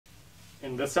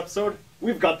In this episode,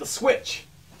 we've got the Switch!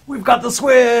 We've got the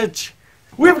Switch!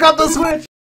 We've got the Switch!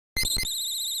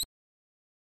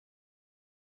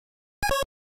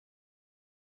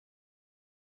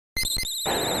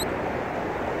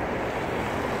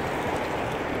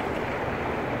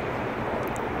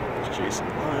 There's Jason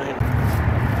line.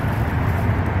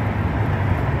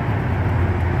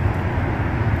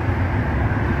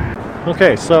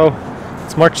 Okay, so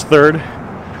it's March 3rd.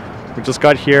 We just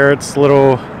got here. It's a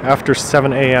little after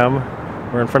 7 a.m.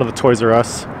 We're in front of the Toys R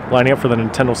Us, lining up for the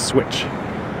Nintendo Switch.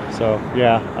 So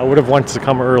yeah, I would have wanted to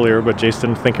come earlier, but Jace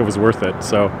didn't think it was worth it.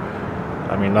 So,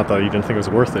 I mean, not that he didn't think it was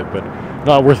worth it, but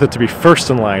not worth it to be first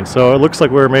in line. So it looks like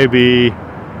we're maybe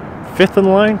 5th in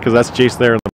line, because that's Jace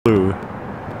there in the blue.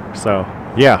 So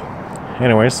yeah,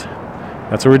 anyways,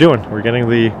 that's what we're doing. We're getting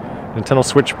the Nintendo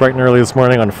Switch bright and early this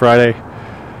morning on Friday.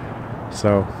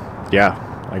 So yeah,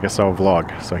 I guess I'll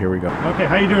vlog. So here we go. Okay,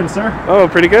 how you doing, sir? Oh,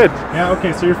 pretty good. Yeah,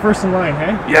 okay, so you're first in line,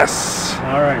 hey? Yes.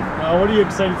 All right. What are you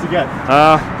excited to get?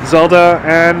 Zelda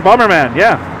and Bomberman,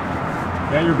 yeah.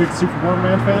 Yeah, you're a big Super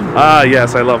Bomberman fan?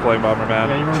 Yes, I love playing Bomberman.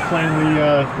 Yeah, you remember playing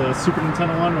the Super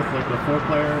Nintendo one with like the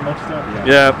 4-player multi-stuff?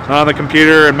 Yeah, on the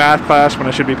computer in math class when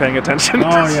I should be paying attention.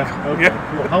 Oh, yeah. Okay,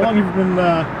 yeah. Cool. How long have you been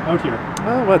out here?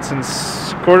 What,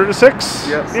 since 5:45?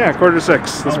 Yes. Yeah,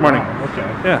 5:45 this morning. Wow. Okay.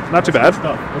 Yeah, not too bad.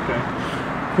 Stuff. Okay.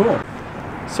 Cool.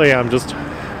 So yeah, I'm just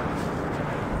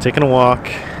taking a walk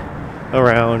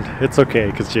around. It's okay,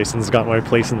 because Jason's got my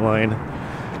place in line.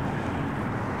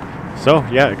 So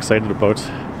yeah, excited about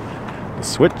the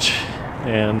Switch,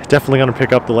 and definitely gonna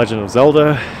pick up The Legend of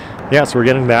Zelda. Yeah, so we're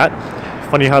getting that.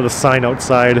 Funny how the sign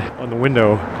outside on the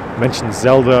window mentions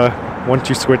Zelda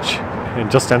 1-2 Switch and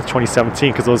Just Dance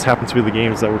 2017, because those happen to be the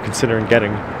games that we're considering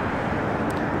getting.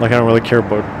 Like, I don't really care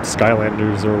about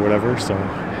Skylanders or whatever, so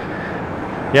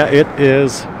yeah, it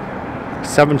is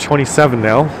 7:27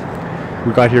 now.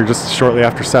 We got here just shortly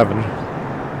after 7.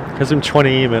 It's been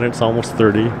 20 minutes, almost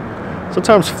 30.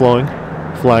 Sometimes flying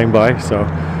by. So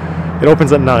it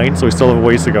opens at 9, so we still have a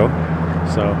ways to go.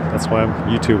 So that's why I'm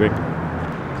YouTubing.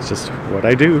 It's just what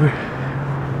I do.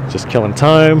 Just killing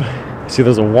time. See,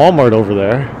 there's a Walmart over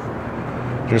there.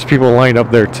 There's people lined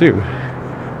up there too.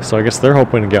 So I guess they're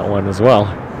hoping to get one as well.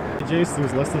 Hey Jace,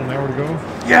 there's less than an hour to go.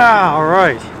 Yeah,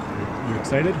 alright. You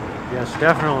excited? Yes,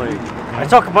 definitely. I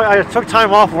took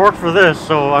time off work for this,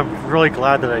 so I'm really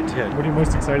glad that I did. What are you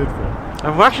most excited for?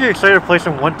 I'm actually excited to play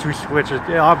some 1-2 Switch.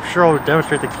 I'm sure it will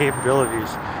demonstrate the capabilities.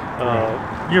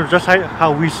 You know, just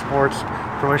how Wii Sports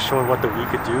pretty much showed what the Wii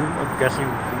could do. I'm guessing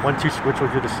 1-2 Switch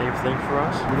will do the same thing for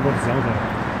us. What about Zelda?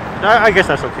 I guess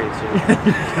that's okay too. I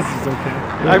guess it's okay.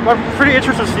 I'm pretty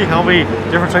interested to see how many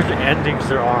different types of endings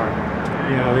there are. Yeah.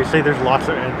 You know, they say there's lots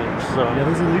of endings. So. Yeah,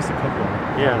 there's at least a couple.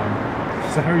 Yeah.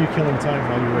 So how are you killing time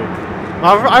while you wait?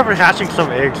 I've been hatching some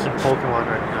eggs in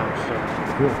Pokemon right now, so.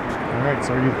 Cool. Alright,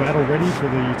 so are you battle ready for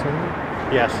the tournament?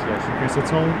 Yes. Okay, so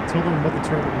tell them what the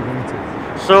tournament you're going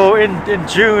to. So in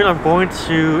June, I'm going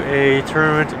to a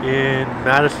tournament in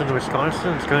Madison,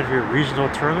 Wisconsin. It's going to be a regional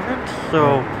tournament.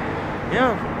 So,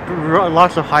 yeah,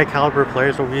 lots of high caliber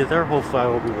players will be there. Hopefully I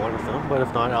will be one of them, but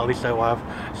if not, at least I will have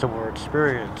some more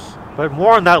experience. But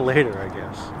more on that later, I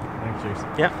guess. Thanks, Jason.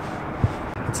 Yeah.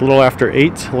 It's a little after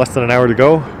 8, less than an hour to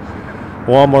go.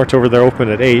 Walmart over there open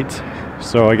at 8,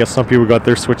 so I guess some people got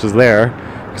their Switches there.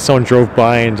 Someone drove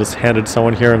by and just handed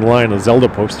someone here in line a Zelda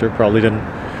poster. Probably didn't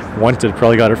want it,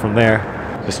 probably got it from there.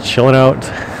 Just chilling out,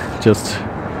 just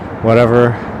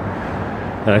whatever.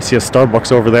 And I see a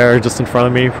Starbucks over there just in front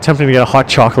of me. Tempting to get a hot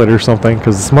chocolate or something,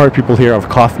 because the smart people here have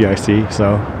coffee, I see.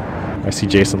 So I see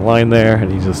Jason in line there,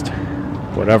 and he's just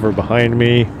whatever behind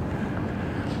me.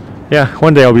 Yeah,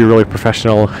 one day I'll be really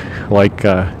professional, like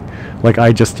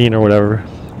iJustine or whatever.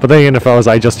 But then again, if I was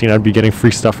iJustine, I'd be getting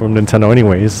free stuff from Nintendo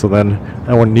anyways, so then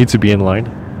I wouldn't need to be in line.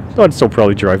 So I'd still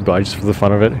probably drive by just for the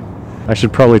fun of it. I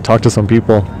should probably talk to some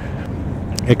people.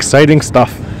 Exciting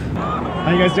stuff.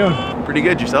 How you guys doing? Pretty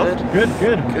good, yourself? Good.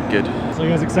 Good. So you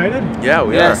guys excited? Yeah,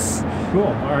 we are. Cool.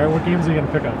 Alright, what games are you going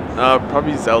to pick up?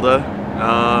 Probably Zelda,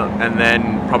 and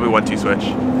then probably 1-2 Switch.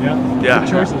 Yeah? Yeah. Good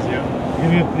choices, yeah. You're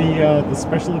going to get the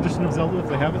special edition of Zelda if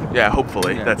they have it? Yeah,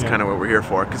 hopefully. That's kind of what we're here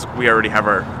for, because we already have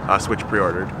our Switch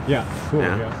pre-ordered. Yeah, cool,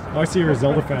 yeah. Oh, I see you're a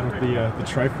Zelda fan with the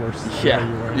Triforce.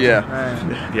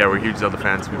 Yeah, we're huge Zelda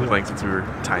fans. We've been playing since we were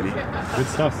tiny. Good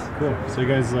stuff, cool. So you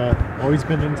guys always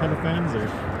been Nintendo fans, or?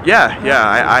 Yeah,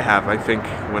 I have. I think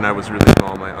when I was really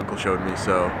small, my uncle showed me,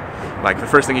 so like the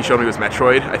first thing he showed me was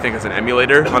Metroid, I think as an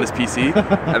emulator on his PC,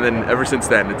 and then ever since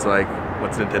then it's like,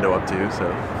 what's Nintendo up to, so.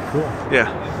 Cool.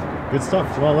 Yeah. Good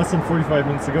stuff. Well, less than 45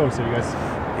 minutes to go, so you guys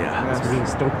Yeah. So we're getting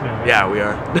stoked now. Yeah, we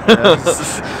are.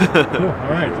 Cool.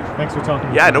 All right. Thanks for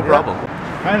talking. Yeah, no problem.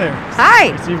 Hi there.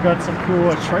 Hi. I see you've got some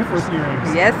cool Triforce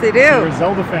earrings. Yes, I So you're a do.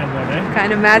 Zelda fan then, eh?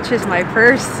 Kind of matches my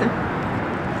purse.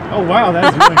 Oh wow,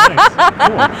 that's really nice.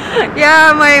 Cool.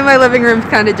 Yeah, my living room's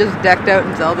kind of just decked out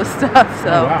in Zelda stuff. So.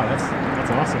 Oh wow,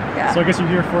 that's awesome. Yeah. So I guess you're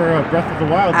here for Breath of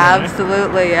the Wild. Then,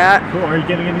 Absolutely, yeah. Cool. Are you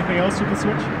getting anything else with the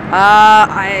Switch?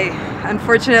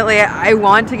 Unfortunately, I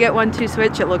want to get one to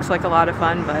Switch. It looks like a lot of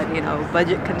fun, but you know,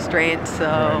 budget constraints. So.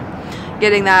 Right.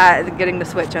 Getting the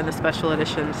Switch on the special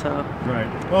edition, so. Right.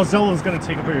 Well, Zelda's gonna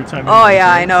take up all your time. Oh anyway,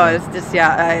 yeah, right? I know. So- It's just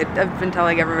I've been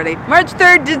telling everybody March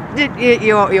 3rd.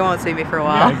 You won't see me for a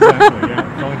while. Yeah, exactly.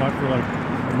 Yeah, probably not for like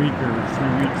a week or 3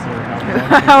 weeks or however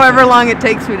long. However long it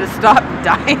takes me to stop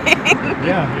dying.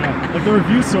 Yeah. Like the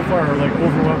reviews so far are like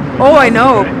overwhelmingly. Oh, I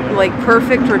know. positive, right? Yeah. Like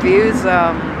perfect reviews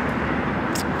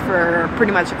for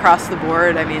pretty much across the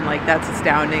board. I mean, like that's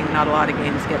astounding. Not a lot of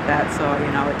games get that, so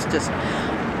you know, it's just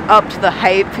upped the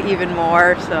hype even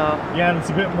more. So. Yeah, and it's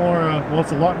a bit more. Well,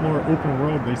 it's a lot more open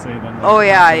world, they say, than. Oh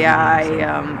yeah.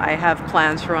 So. I have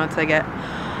plans for once I get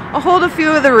a hold of a few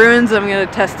of the runes. I'm gonna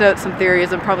test out some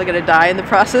theories. I'm probably gonna die in the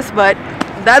process, but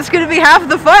that's gonna be half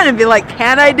the fun. And be like,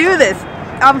 can I do this?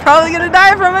 I'm probably gonna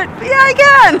die from it. But yeah, I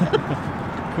can.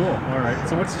 Cool. All right.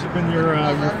 So, what's been your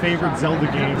favorite Zelda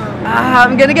game?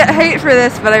 I'm gonna get hate for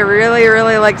this, but I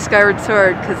really like Skyward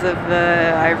Sword because of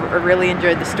I really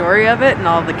enjoyed the story of it and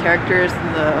all the characters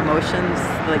and the emotions.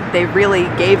 Like they really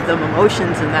gave them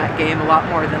emotions in that game a lot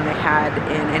more than they had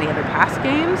in any other past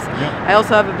games. Yep. I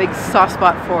also have a big soft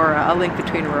spot for A Link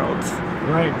Between Worlds.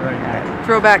 Right.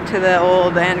 Throwback to the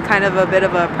old and kind of a bit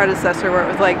of a predecessor where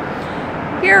it was like,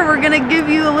 here we're gonna give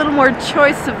you a little more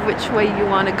choice of which way you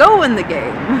want to go in the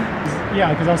game. Yeah,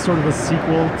 because that was sort of a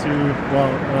sequel to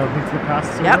Link to the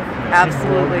Past. Sort Yep, of. Yeah, same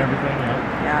world absolutely. and everything.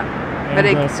 Yeah. Yeah.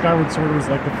 And But Skyward Sword was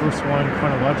like the first one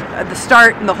chronologically. at the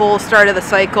start and the whole start of the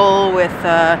cycle with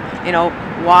you know,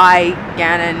 why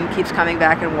Ganon keeps coming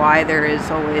back and why there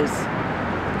is always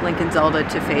Link and Zelda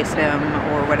to face him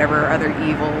or whatever other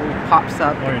evil pops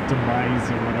up. Or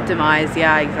Demise or whatever. Demise,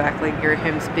 yeah, exactly. You're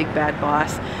him's big bad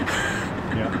boss.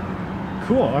 Yeah.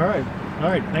 Cool. All right.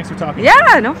 Thanks for talking.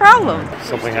 Yeah, no problem.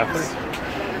 Something happened.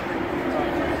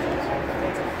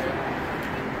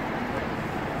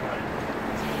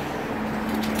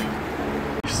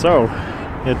 So,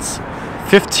 it's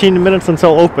 15 minutes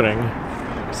until opening.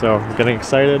 So, I'm getting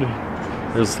excited.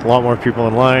 There's a lot more people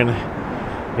in line.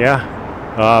 Yeah.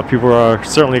 People are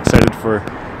certainly excited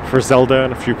for Zelda,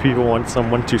 and a few people want some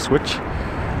 1-2 Switch.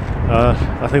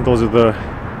 I think those are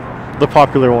the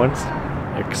popular ones.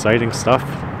 Exciting stuff.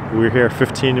 We're here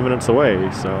 15 minutes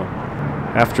away, so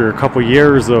after a couple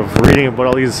years of reading about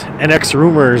all these NX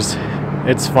rumors,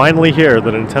 it's finally here,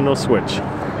 the Nintendo Switch.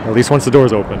 At least once the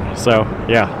doors open. So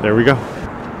yeah, there we go.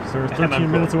 So we're 13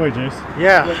 minutes away, Jace.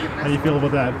 Yeah. How do you feel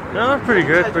about that? No, pretty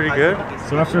good.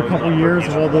 So after a couple years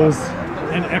of all those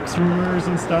NX rumors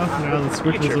and stuff, now the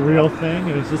Switch is a real thing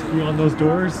and it's just beyond those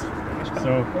doors.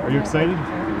 So are you excited?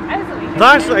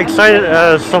 Not as excited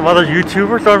as some other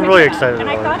YouTubers, but I'm really excited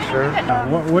about it, sure.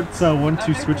 What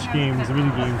 1-2 Switch games, mini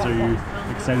games are you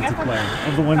excited to play?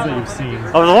 Of the ones that you've seen?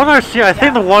 Of the one I've seen, I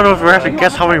think the one where I have to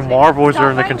guess how many marbles are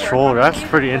in the controller. That's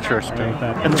pretty interesting.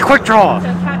 And quick draw!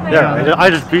 Yeah, I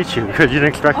just beat you because you didn't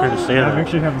expect me to say Yeah, that. make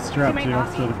sure you have the strap so you don't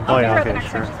throw the controller. Oh yeah, okay,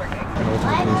 sure.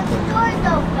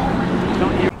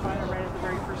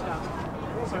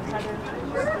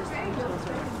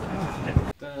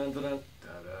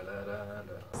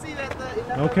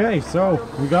 Okay, so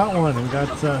we got one. We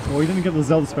got, well, we didn't get the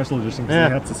Zelda Special Edition because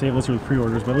we had to save those for the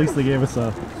pre-orders, but at least they gave us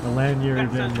a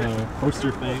lanyard and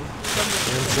poster thing. And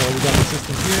so we got the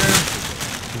system here,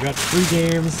 we got 3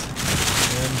 games,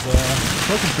 and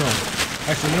Pro Control.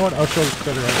 Actually, you know what? I'll show this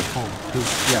better at home.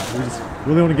 Because, yeah, we just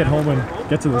really want to get home and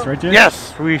get to this, right, Jay?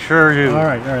 Yes, we sure do.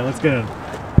 Alright, let's get in.